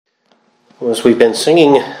As we've been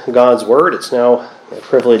singing God's Word, it's now a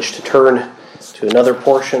privilege to turn to another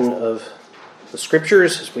portion of the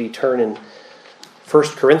Scriptures as we turn in 1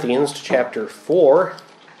 Corinthians to chapter 4,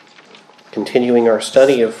 continuing our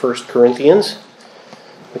study of 1 Corinthians.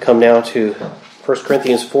 We come now to 1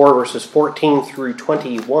 Corinthians 4, verses 14 through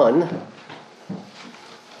 21.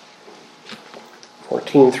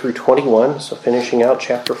 14 through 21, so finishing out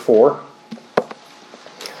chapter 4.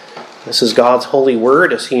 This is God's holy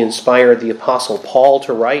word as he inspired the Apostle Paul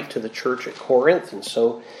to write to the church at Corinth. And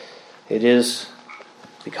so it is,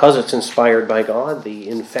 because it's inspired by God, the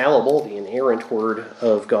infallible, the inerrant word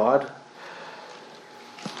of God.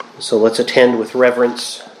 So let's attend with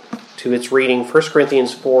reverence to its reading, 1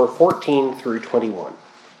 Corinthians 4, 14 through 21.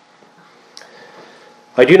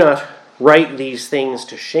 I do not write these things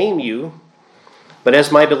to shame you, but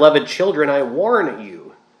as my beloved children I warn you.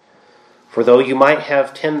 For though you might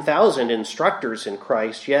have 10,000 instructors in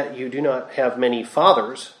Christ, yet you do not have many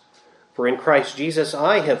fathers. For in Christ Jesus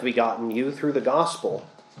I have begotten you through the gospel.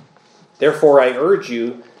 Therefore I urge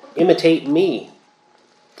you, imitate me.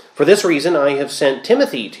 For this reason I have sent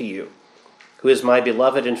Timothy to you, who is my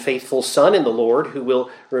beloved and faithful son in the Lord, who will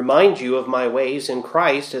remind you of my ways in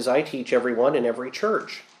Christ as I teach everyone in every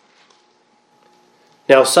church.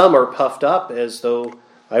 Now some are puffed up as though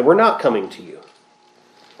I were not coming to you.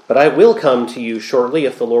 But I will come to you shortly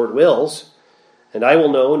if the Lord wills, and I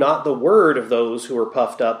will know not the word of those who are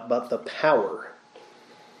puffed up, but the power.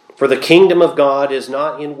 For the kingdom of God is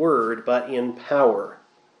not in word, but in power.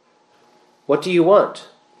 What do you want?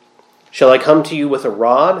 Shall I come to you with a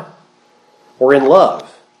rod, or in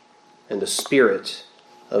love and a spirit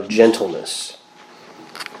of gentleness?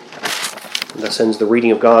 And thus ends the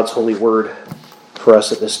reading of God's holy word for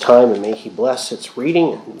us at this time, and may he bless its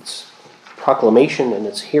reading and its proclamation and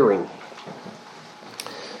its hearing.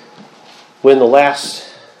 When the last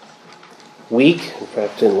week, in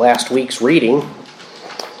fact in last week's reading,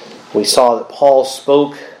 we saw that Paul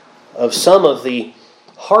spoke of some of the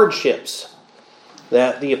hardships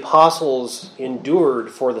that the apostles endured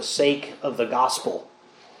for the sake of the gospel.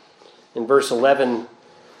 In verse 11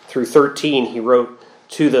 through 13 he wrote,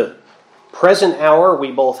 "To the present hour we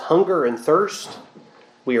both hunger and thirst.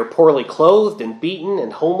 We are poorly clothed and beaten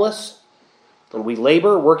and homeless. And we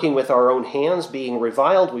labor, working with our own hands, being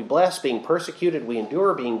reviled, we bless, being persecuted, we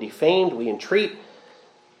endure, being defamed, we entreat.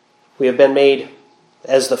 We have been made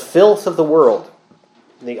as the filth of the world,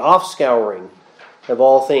 the offscouring of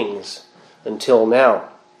all things until now."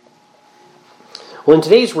 Well, in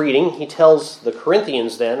today's reading, he tells the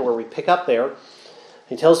Corinthians then, where we pick up there,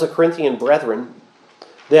 he tells the Corinthian brethren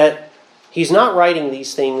that he's not writing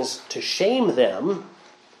these things to shame them.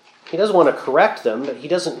 He doesn't want to correct them, but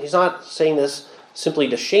he's not saying this simply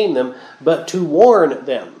to shame them, but to warn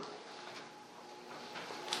them.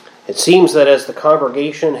 It seems that as the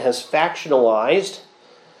congregation has factionalized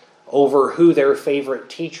over who their favorite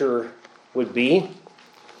teacher would be,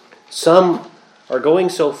 some are going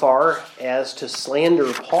so far as to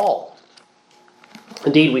slander Paul.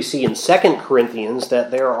 Indeed, we see in 2 Corinthians that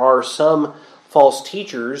there are some false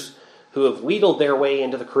teachers who have wheedled their way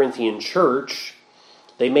into the Corinthian church.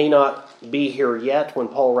 They may not be here yet when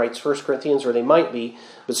Paul writes 1 Corinthians, or they might be,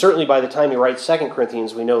 but certainly by the time he writes 2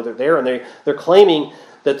 Corinthians, we know they're there, and they're claiming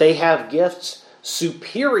that they have gifts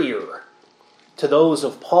superior to those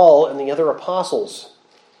of Paul and the other apostles.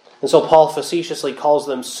 And so Paul facetiously calls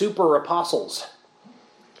them super apostles.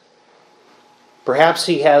 Perhaps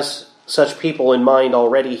he has such people in mind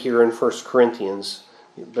already here in 1 Corinthians,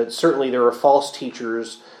 but certainly there are false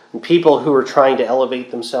teachers and people who are trying to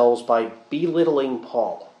elevate themselves by belittling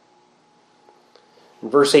Paul. In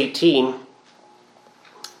verse 18,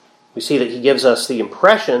 we see that he gives us the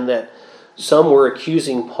impression that some were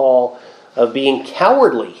accusing Paul of being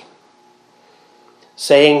cowardly,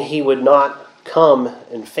 saying he would not come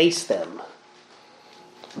and face them.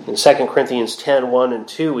 In 2 Corinthians 10, 1 and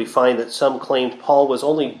 2, we find that some claimed Paul was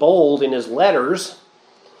only bold in his letters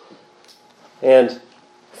and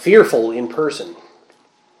fearful in person.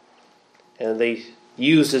 And they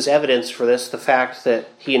used as evidence for this the fact that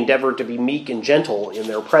he endeavored to be meek and gentle in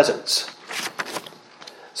their presence.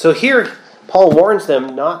 So here, Paul warns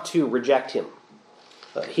them not to reject him.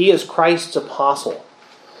 He is Christ's apostle,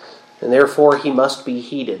 and therefore he must be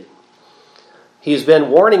heeded. He's been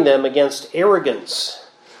warning them against arrogance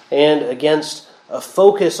and against a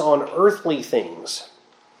focus on earthly things,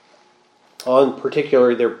 on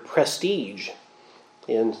particularly their prestige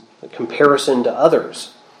in comparison to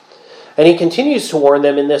others. And he continues to warn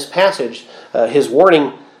them in this passage. His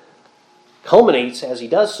warning culminates, as he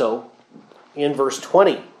does so, in verse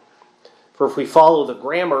 20. For if we follow the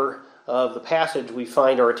grammar of the passage, we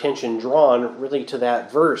find our attention drawn really to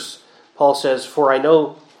that verse. Paul says, for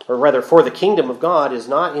the kingdom of God is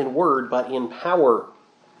not in word, but in power.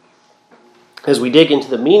 As we dig into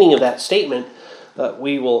the meaning of that statement,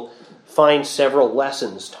 we will find several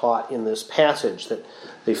lessons taught in this passage that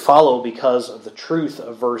they follow because of the truth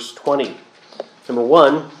of verse 20. Number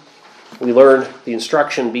one, we learn the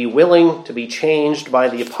instruction, be willing to be changed by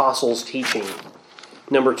the apostles' teaching.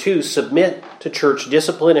 Number two, submit to church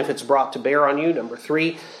discipline if it's brought to bear on you. Number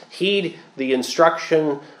three, heed the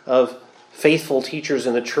instruction of faithful teachers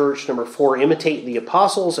in the church. Number four, imitate the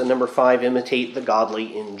apostles. And number five, imitate the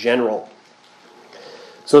godly in general.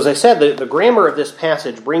 So as I said, the grammar of this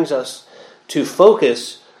passage brings us to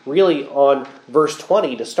focus really on verse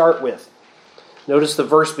 20 to start with. Notice the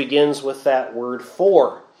verse begins with that word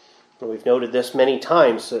for. And we've noted this many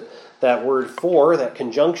times. That word for, that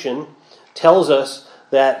conjunction, tells us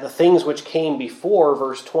that the things which came before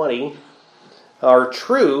verse 20 are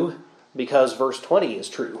true because verse 20 is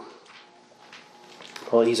true.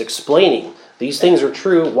 Well, he's explaining these things are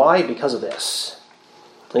true. Why? Because of this.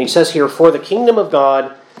 And he says here, for the kingdom of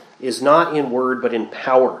God is not in word, but in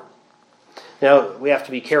power. Now, we have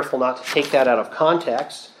to be careful not to take that out of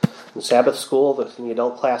context. In Sabbath school, in the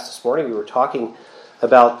adult class this morning, we were talking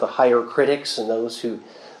about the higher critics and those who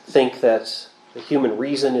think that the human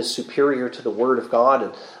reason is superior to the Word of God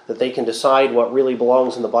and that they can decide what really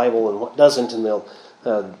belongs in the Bible and what doesn't, and they'll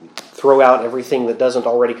throw out everything that doesn't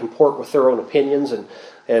already comport with their own opinions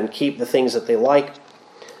and keep the things that they like.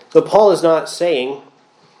 But Paul is not saying,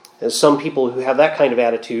 as some people who have that kind of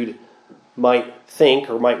attitude might think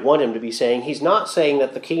or might want him to be saying, he's not saying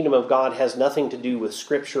that the kingdom of God has nothing to do with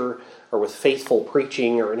Scripture or with faithful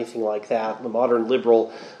preaching or anything like that. The modern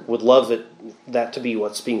liberal would love that to be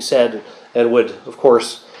what's being said and would, of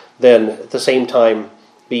course, then at the same time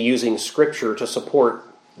be using Scripture to support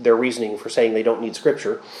their reasoning for saying they don't need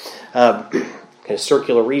Scripture. Kind of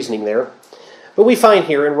circular reasoning there. But we find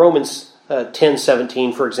here in Romans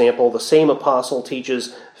 10:17, for example, the same apostle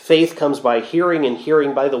teaches faith comes by hearing and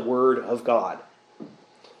hearing by the word of God.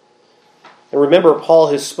 And remember, Paul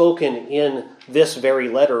has spoken in this very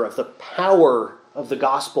letter of the power of the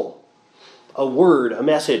gospel, a word, a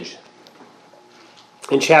message.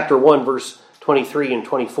 In chapter 1, verse 23 and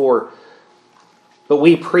 24, but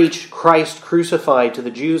we preach Christ crucified, to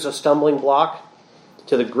the Jews a stumbling block,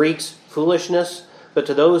 to the Greeks foolishness, but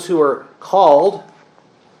to those who are called,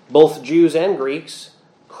 both Jews and Greeks,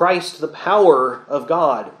 Christ the power of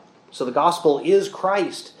God. So the gospel is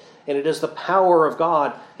Christ, and it is the power of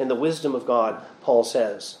God and the wisdom of God, Paul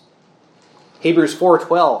says. Hebrews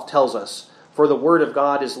 4:12 tells us, for the word of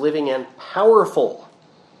God is living and powerful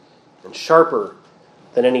and sharper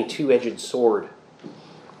than any two-edged sword.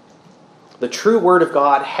 The true word of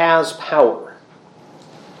God has power.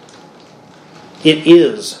 It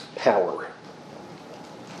is power.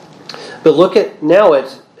 But look at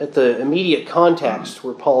the immediate context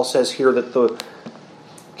where Paul says here that the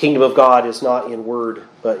kingdom of God is not in word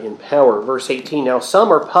but in power. Verse 18, now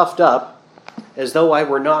some are puffed up as though I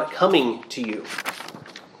were not coming to you.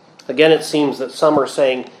 Again, it seems that some are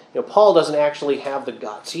saying, Paul doesn't actually have the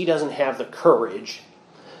guts. He doesn't have the courage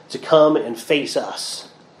to come and face us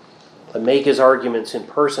and make his arguments in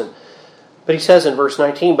person. But he says in verse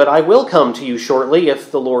 19, but I will come to you shortly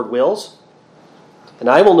if the Lord wills. And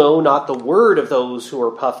I will know not the word of those who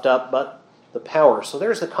are puffed up, but the power. So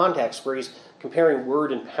there's the context where he's comparing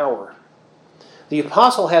word and power. The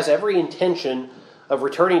apostle has every intention of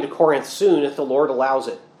returning to Corinth soon if the Lord allows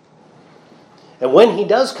it. And when he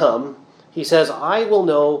does come, he says, I will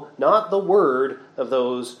know not the word of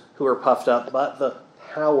those who are puffed up, but the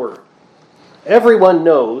power. Everyone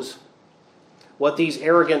knows what these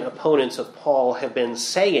arrogant opponents of Paul have been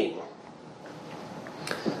saying.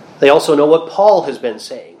 They also know what Paul has been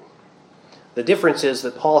saying. The difference is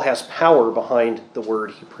that Paul has power behind the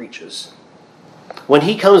word he preaches. When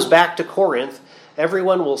he comes back to Corinth,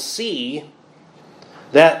 everyone will see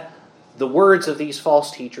that the words of these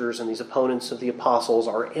false teachers and these opponents of the apostles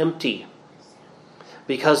are empty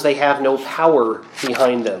because they have no power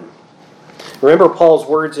behind them. Remember Paul's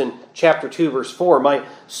words in chapter 2, verse 4, my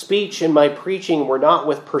speech and my preaching were not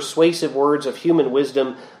with persuasive words of human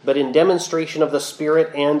wisdom, but in demonstration of the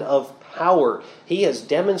Spirit and of power. He has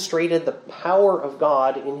demonstrated the power of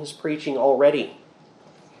God in his preaching already.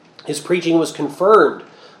 His preaching was confirmed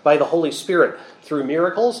by the Holy Spirit through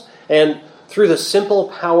miracles and through the simple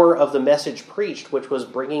power of the message preached, which was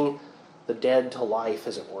bringing the dead to life,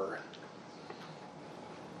 as it were.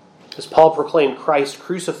 As Paul proclaimed Christ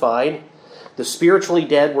crucified, the spiritually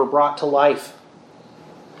dead were brought to life.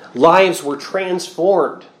 Lives were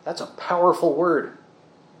transformed. That's a powerful word.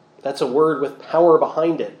 That's a word with power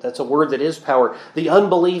behind it. That's a word that is power. The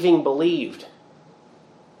unbelieving believed.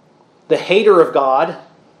 The hater of God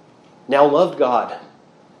now loved God.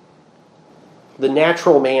 The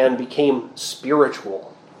natural man became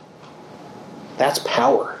spiritual. That's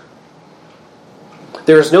power.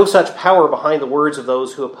 There is no such power behind the words of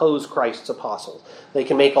those who oppose Christ's apostles. They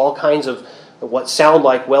can make all kinds of what sound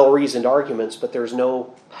like well-reasoned arguments, but there's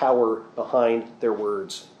no power behind their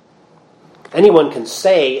words. Anyone can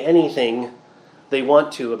say anything they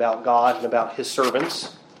want to about God and about His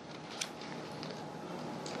servants,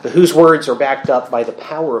 but whose words are backed up by the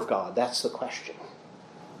power of God? That's the question.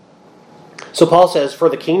 So Paul says, for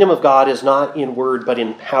the kingdom of God is not in word, but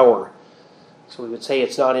in power. So we would say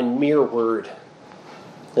it's not in mere word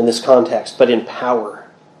in this context, but in power.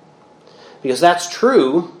 Because that's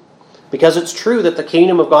true, because it's true that the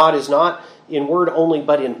kingdom of God is not in word only,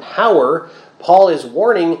 but in power, Paul is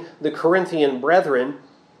warning the Corinthian brethren,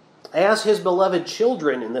 as his beloved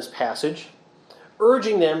children in this passage,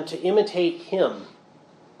 urging them to imitate him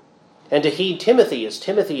and to heed Timothy as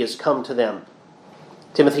Timothy has come to them.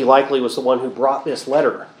 Timothy likely was the one who brought this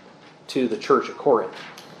letter to the church at Corinth.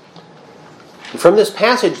 And from this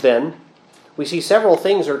passage, then, we see several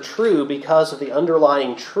things are true because of the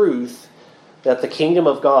underlying truth that the kingdom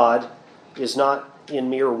of God is not in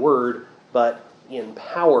mere word, but in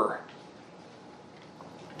power.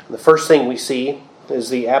 The first thing we see is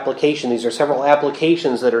the application. These are several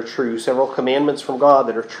applications that are true, several commandments from God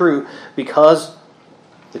that are true because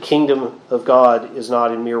the kingdom of God is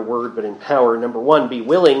not in mere word, but in power. Number one, be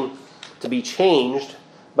willing to be changed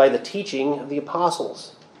by the teaching of the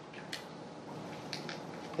apostles.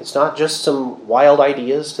 It's not just some wild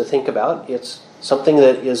ideas to think about. It's something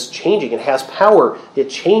that is changing. It has power. It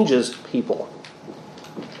changes people.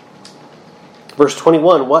 Verse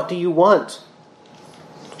 21, what do you want?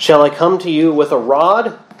 Shall I come to you with a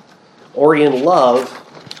rod, or in love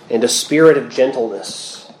and a spirit of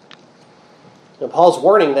gentleness? Now, Paul's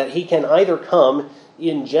warning that he can either come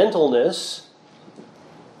in gentleness,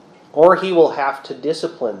 or he will have to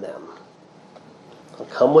discipline them. I'll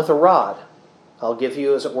come with a rod. I'll give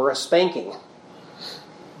you, as it were, a spanking.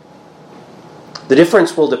 The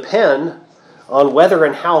difference will depend on whether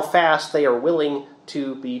and how fast they are willing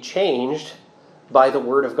to be changed by the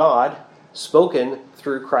Word of God spoken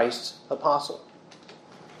through Christ's apostle.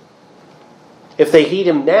 If they heed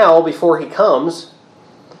him now before he comes,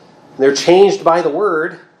 they're changed by the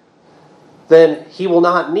Word, then he will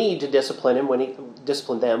not need to discipline them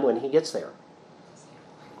when he gets there.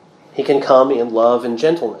 He can come in love and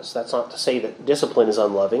gentleness. That's not to say that discipline is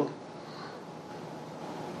unloving.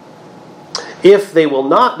 If they will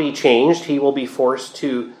not be changed, he will be forced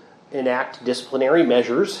to enact disciplinary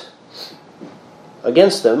measures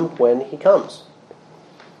against them when he comes.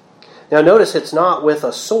 Now notice it's not with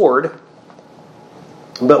a sword,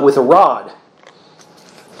 but with a rod.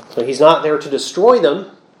 So he's not there to destroy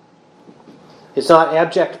them. It's not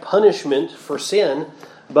abject punishment for sin,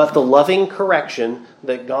 but the loving correction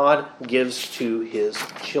that God gives to his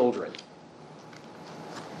children.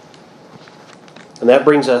 And that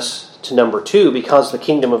brings us to number two, because the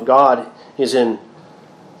kingdom of God is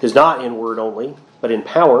not in word only, but in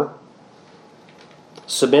power.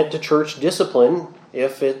 Submit to church discipline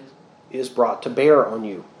if it is brought to bear on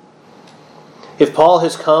you. If Paul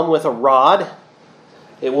has come with a rod,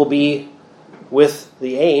 it will be with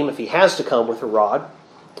the aim, if he has to come with a rod,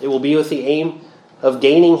 it will be with the aim of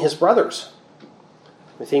gaining his brothers.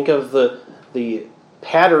 We think of the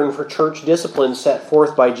pattern for church discipline set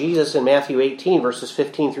forth by Jesus in Matthew 18, verses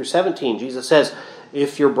 15 through 17. Jesus says,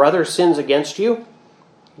 if your brother sins against you,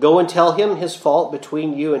 go and tell him his fault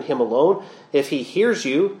between you and him alone. If he hears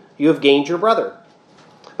you, you have gained your brother.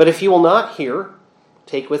 But if you will not hear,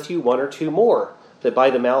 take with you one or two more, that by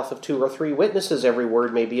the mouth of 2 or 3 witnesses every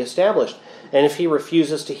word may be established. And if he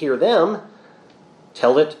refuses to hear them,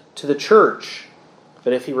 tell it to the church.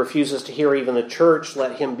 But if he refuses to hear even the church,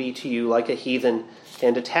 let him be to you like a heathen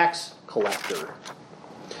and a tax collector.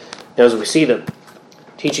 Now, as we see the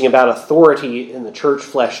teaching about authority in the church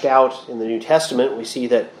fleshed out in the New Testament, we see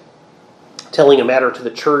that telling a matter to the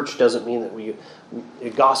church doesn't mean that we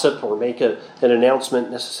gossip or make an announcement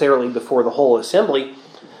necessarily before the whole assembly,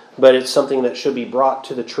 but it's something that should be brought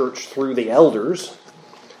to the church through the elders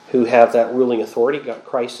who have that ruling authority.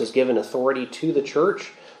 Christ has given authority to the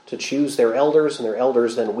church to choose their elders, and their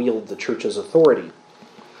elders then wield the church's authority.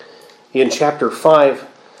 In chapter 5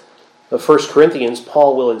 of 1 Corinthians,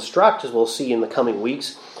 Paul will instruct, as we'll see in the coming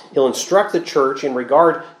weeks, he'll instruct the church in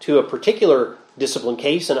regard to a particular discipline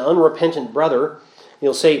case, an unrepentant brother.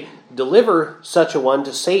 He'll say, deliver such a one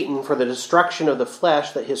to Satan for the destruction of the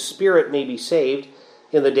flesh, that his spirit may be saved,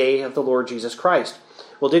 in the day of the Lord Jesus Christ.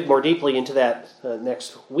 We'll dig more deeply into that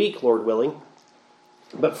next week, Lord willing.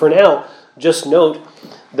 But for now, just note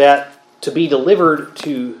that to be delivered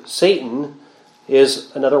to Satan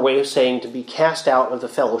is another way of saying to be cast out of the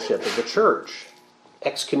fellowship of the church.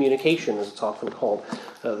 Excommunication, as it's often called.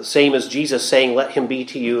 The same as Jesus saying, let him be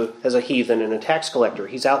to you as a heathen and a tax collector.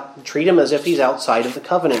 Treat him as if he's outside of the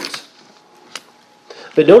covenant.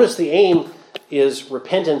 But notice the aim is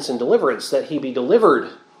repentance and deliverance, that he be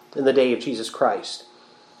delivered in the day of Jesus Christ.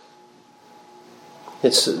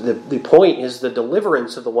 The point is the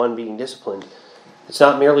deliverance of the one being disciplined. It's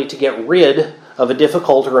not merely to get rid of a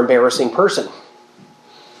difficult or embarrassing person.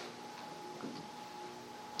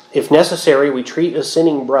 If necessary, we treat a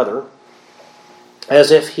sinning brother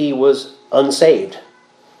as if he was unsaved,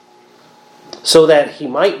 so that he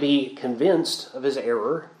might be convinced of his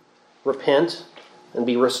error, repent, and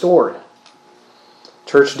be restored.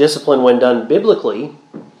 Church discipline, when done biblically,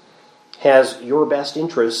 has your best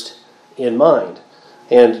interest in mind,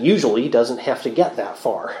 and usually doesn't have to get that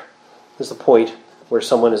far. Is the point where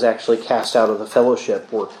someone is actually cast out of the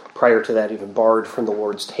fellowship, or prior to that even barred from the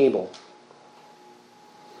Lord's table.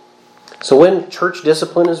 So when church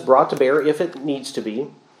discipline is brought to bear, if it needs to be,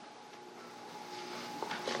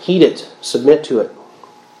 heed it, submit to it.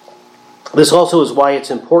 This also is why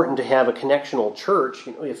it's important to have a connectional church.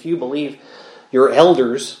 If you believe your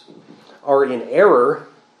elders are in error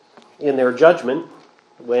in their judgment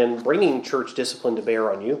when bringing church discipline to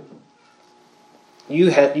bear on you,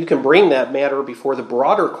 you can bring that matter before the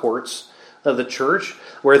broader courts of the church,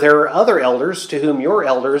 where there are other elders to whom your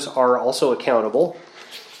elders are also accountable,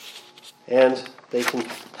 and they can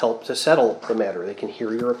help to settle the matter. They can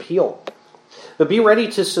hear your appeal. But be ready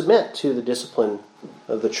to submit to the discipline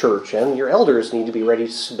of the church, and your elders need to be ready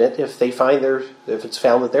to submit if it's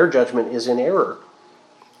found that their judgment is in error.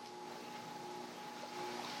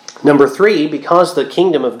 Number 3, because the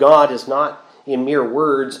kingdom of God is not in mere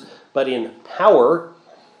words, but in power,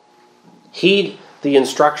 heed the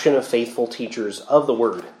instruction of faithful teachers of the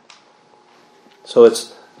word. So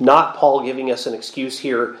it's not Paul giving us an excuse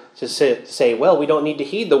here to say, well, we don't need to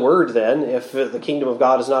heed the word then, if the kingdom of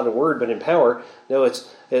God is not in word but in power. No,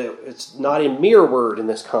 it's not in mere word in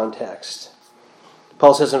this context.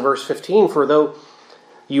 Paul says in verse 15, for though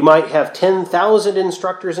you might have 10,000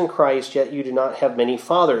 instructors in Christ, yet you do not have many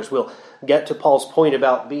fathers. We'll get to Paul's point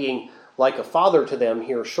about being like a father to them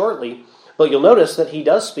here shortly, but you'll notice that he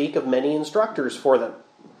does speak of many instructors for them.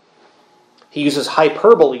 He uses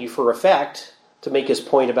hyperbole for effect to make his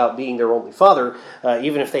point about being their only father.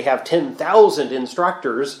 Even if they have 10,000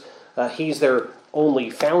 instructors, he's their only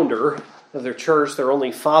founder of their church, their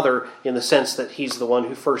only father, in the sense that he's the one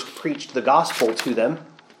who first preached the gospel to them.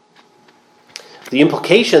 The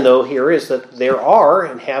implication, though, here is that there are,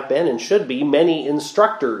 and have been, and should be, many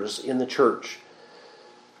instructors in the church.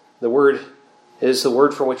 The word is the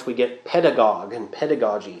word from which we get pedagogue and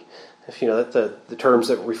pedagogy. If you know that the terms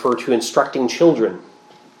that refer to instructing children.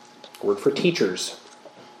 Word for teachers.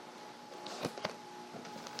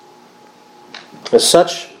 As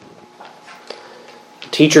such,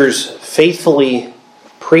 teachers faithfully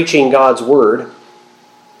preaching God's word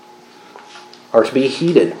are to be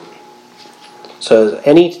heeded. So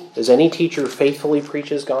as any teacher faithfully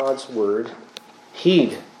preaches God's word,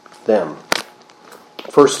 heed them.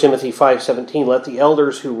 1 Timothy 5:17, let the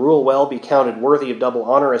elders who rule well be counted worthy of double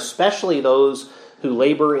honor, especially those who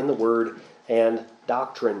labor in the word and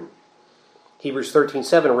doctrine. Hebrews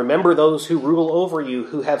 13:7, remember those who rule over you,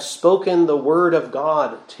 who have spoken the word of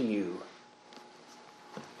God to you.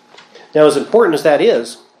 Now, as important as that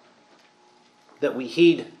is, that we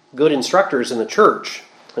heed good instructors in the church,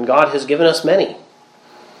 and God has given us many,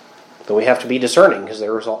 though we have to be discerning, because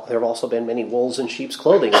there have also been many wolves in sheep's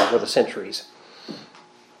clothing over the centuries.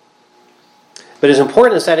 But as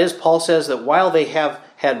important as that is, Paul says that while they have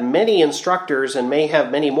had many instructors and may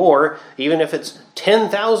have many more, even if it's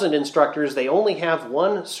 10,000 instructors, they only have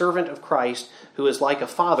one servant of Christ who is like a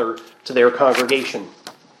father to their congregation.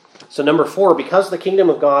 So number 4, because the kingdom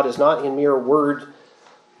of God is not in mere word,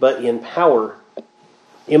 but in power,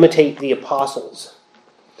 imitate the apostles.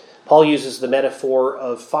 Paul uses the metaphor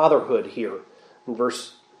of fatherhood here in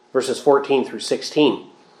verses 14 through 16.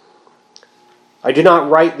 I do not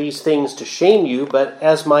write these things to shame you, but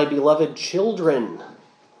as my beloved children,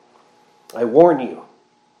 I warn you.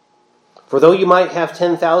 For though you might have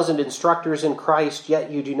 10,000 instructors in Christ, yet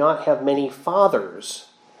you do not have many fathers.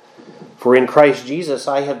 For in Christ Jesus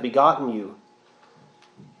I have begotten you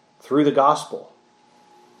through the gospel.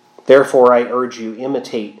 Therefore I urge you,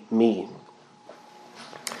 imitate me.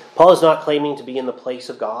 Paul is not claiming to be in the place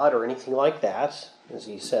of God or anything like that, as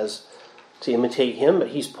he says to imitate him, but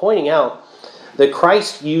he's pointing out that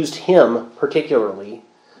Christ used him particularly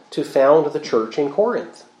to found the church in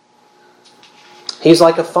Corinth. He's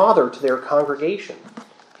like a father to their congregation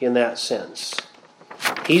in that sense.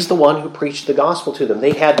 He's the one who preached the gospel to them.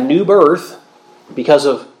 They had new birth because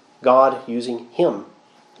of God using him.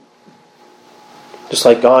 Just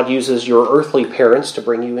like God uses your earthly parents to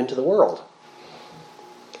bring you into the world.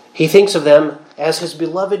 He thinks of them as his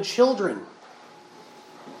beloved children.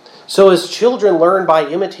 So as children learn by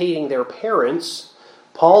imitating their parents,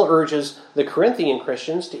 Paul urges the Corinthian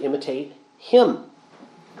Christians to imitate him.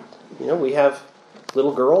 We have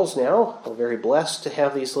little girls now. We're very blessed to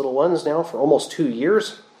have these little ones now for almost 2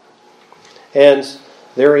 years. And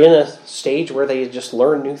they're in a stage where they just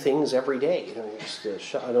learn new things every day.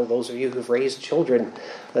 I know those of you who've raised children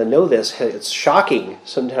know this. It's shocking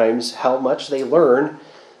sometimes how much they learn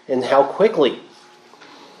and how quickly.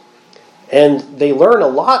 And they learn a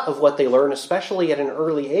lot of what they learn, especially at an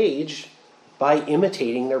early age, by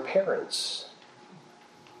imitating their parents.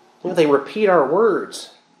 They repeat our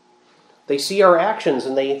words. They see our actions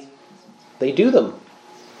and they do them.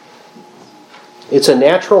 It's a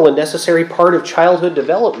natural and necessary part of childhood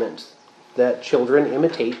development that children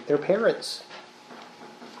imitate their parents.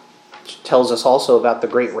 Which tells us also about the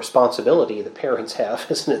great responsibility that parents have,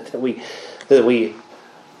 isn't it? That we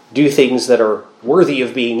do things that are worthy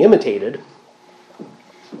of being imitated.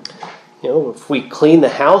 If we clean the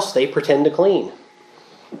house, they pretend to clean.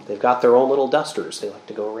 They've got their own little dusters they like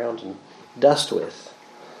to go around and dust with.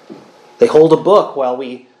 They hold a book while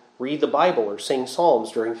we read the Bible or sing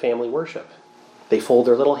psalms during family worship. They fold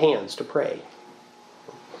their little hands to pray.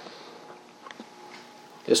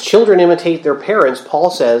 As children imitate their parents,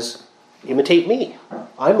 Paul says, imitate me.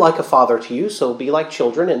 I'm like a father to you, so be like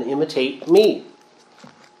children and imitate me.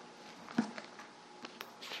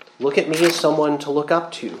 Look at me as someone to look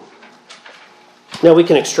up to. Now we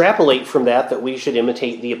can extrapolate from that we should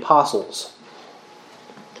imitate the apostles.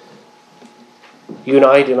 You and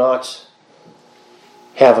I do not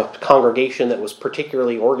have a congregation that was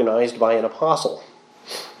particularly organized by an apostle.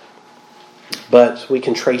 But we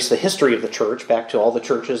can trace the history of the church back to all the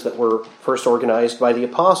churches that were first organized by the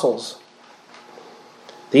apostles.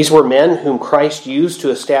 These were men whom Christ used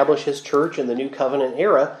to establish his church in the New Covenant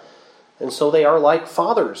era, and so they are like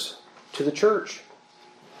fathers to the church.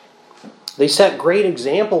 They set great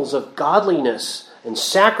examples of godliness and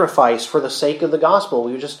sacrifice for the sake of the gospel.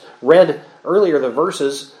 We just read earlier the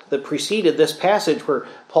verses that preceded this passage where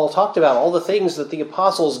Paul talked about all the things that the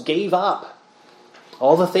apostles gave up,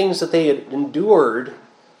 all the things that they had endured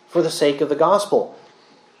for the sake of the gospel.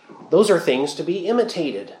 Those are things to be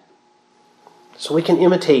imitated. So we can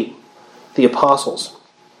imitate the apostles.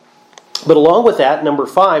 But along with that, number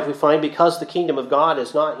 5, we find because the kingdom of God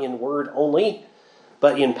is not in word only,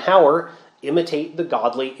 but in power, imitate the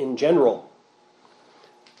godly in general.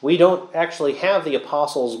 We don't actually have the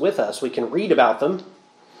apostles with us. We can read about them,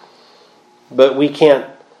 but we can't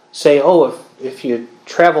say, if you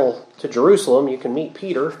travel to Jerusalem, you can meet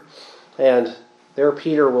Peter, and there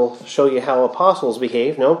Peter will show you how apostles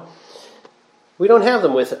behave. No, we don't have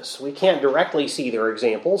them with us. We can't directly see their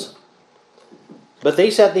examples, but they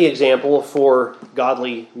set the example for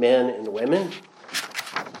godly men and women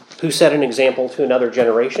who set an example to another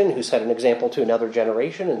generation, who set an example to another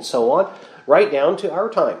generation, and so on, right down to our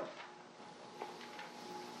time.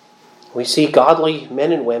 We see godly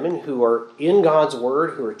men and women who are in God's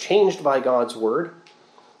Word, who are changed by God's Word,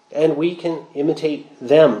 and we can imitate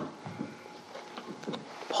them.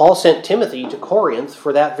 Paul sent Timothy to Corinth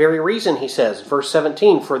for that very reason, he says. Verse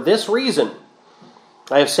 17, for this reason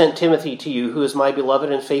I have sent Timothy to you, who is my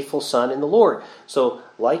beloved and faithful son in the Lord. So,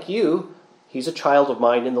 like you, he's a child of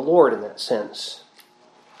mine in the Lord in that sense.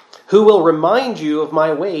 Who will remind you of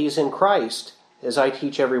my ways in Christ, as I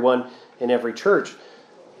teach everyone in every church.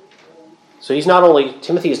 So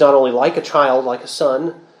Timothy is not only like a child, like a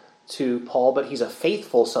son to Paul, but he's a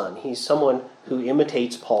faithful son. He's someone who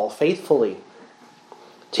imitates Paul faithfully.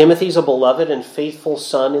 Timothy's a beloved and faithful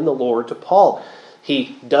son in the Lord to Paul.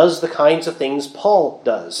 He does the kinds of things Paul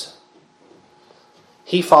does.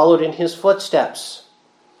 He followed in his footsteps.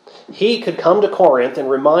 He could come to Corinth and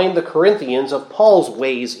remind the Corinthians of Paul's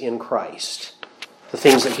ways in Christ, the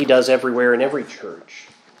things that he does everywhere in every church,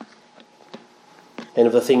 and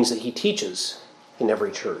of the things that he teaches in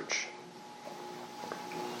every church.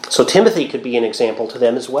 So Timothy could be an example to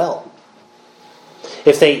them as well.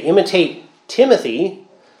 If they imitate Timothy,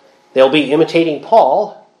 they'll be imitating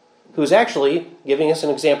Paul, who's actually giving us an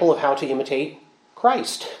example of how to imitate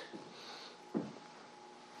Christ.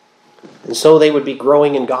 And so they would be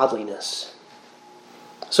growing in godliness.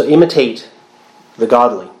 So imitate the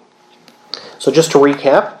godly. So just to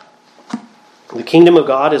recap, the kingdom of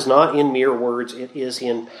God is not in mere words, it is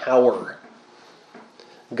in power.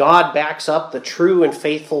 God backs up the true and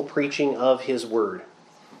faithful preaching of His word.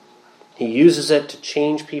 He uses it to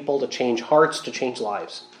change people, to change hearts, to change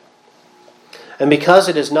lives. And because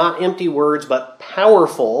it is not empty words but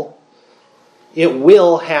powerful, it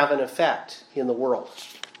will have an effect in the world.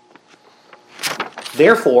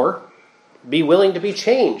 Therefore, be willing to be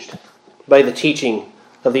changed by the teaching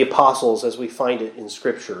of the apostles as we find it in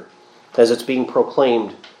Scripture, as it's being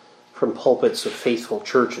proclaimed from pulpits of faithful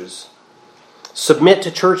churches. Submit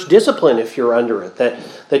to church discipline if you're under it,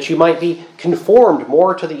 that you might be conformed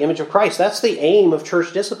more to the image of Christ. That's the aim of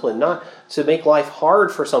church discipline, not to make life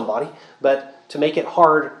hard for somebody, but to make it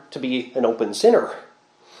hard to be an open sinner.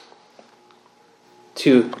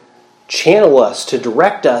 To channel us, to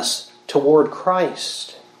direct us toward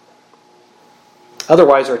Christ.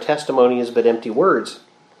 Otherwise, our testimony is but empty words.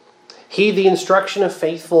 Heed the instruction of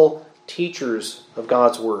faithful teachers of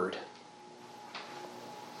God's word.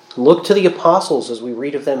 Look to the apostles as we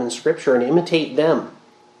read of them in Scripture and imitate them.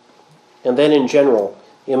 And then in general,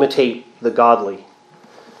 imitate the godly.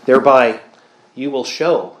 Thereby, you will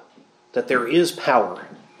show that there is power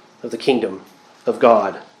of the kingdom of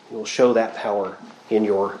God. You will show that power in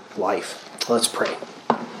your life. Let's pray.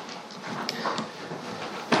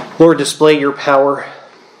 Lord, display your power,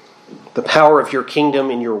 the power of your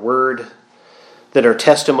kingdom in your word, that our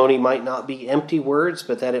testimony might not be empty words,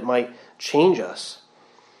 but that it might change us.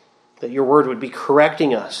 That your word would be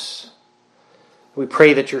correcting us. We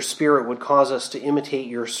pray that your Spirit would cause us to imitate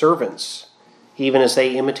your servants, even as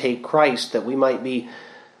they imitate Christ, that we might be,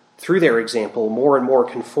 through their example, more and more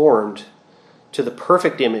conformed to the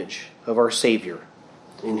perfect image of our Savior,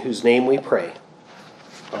 in whose name we pray.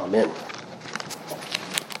 Amen.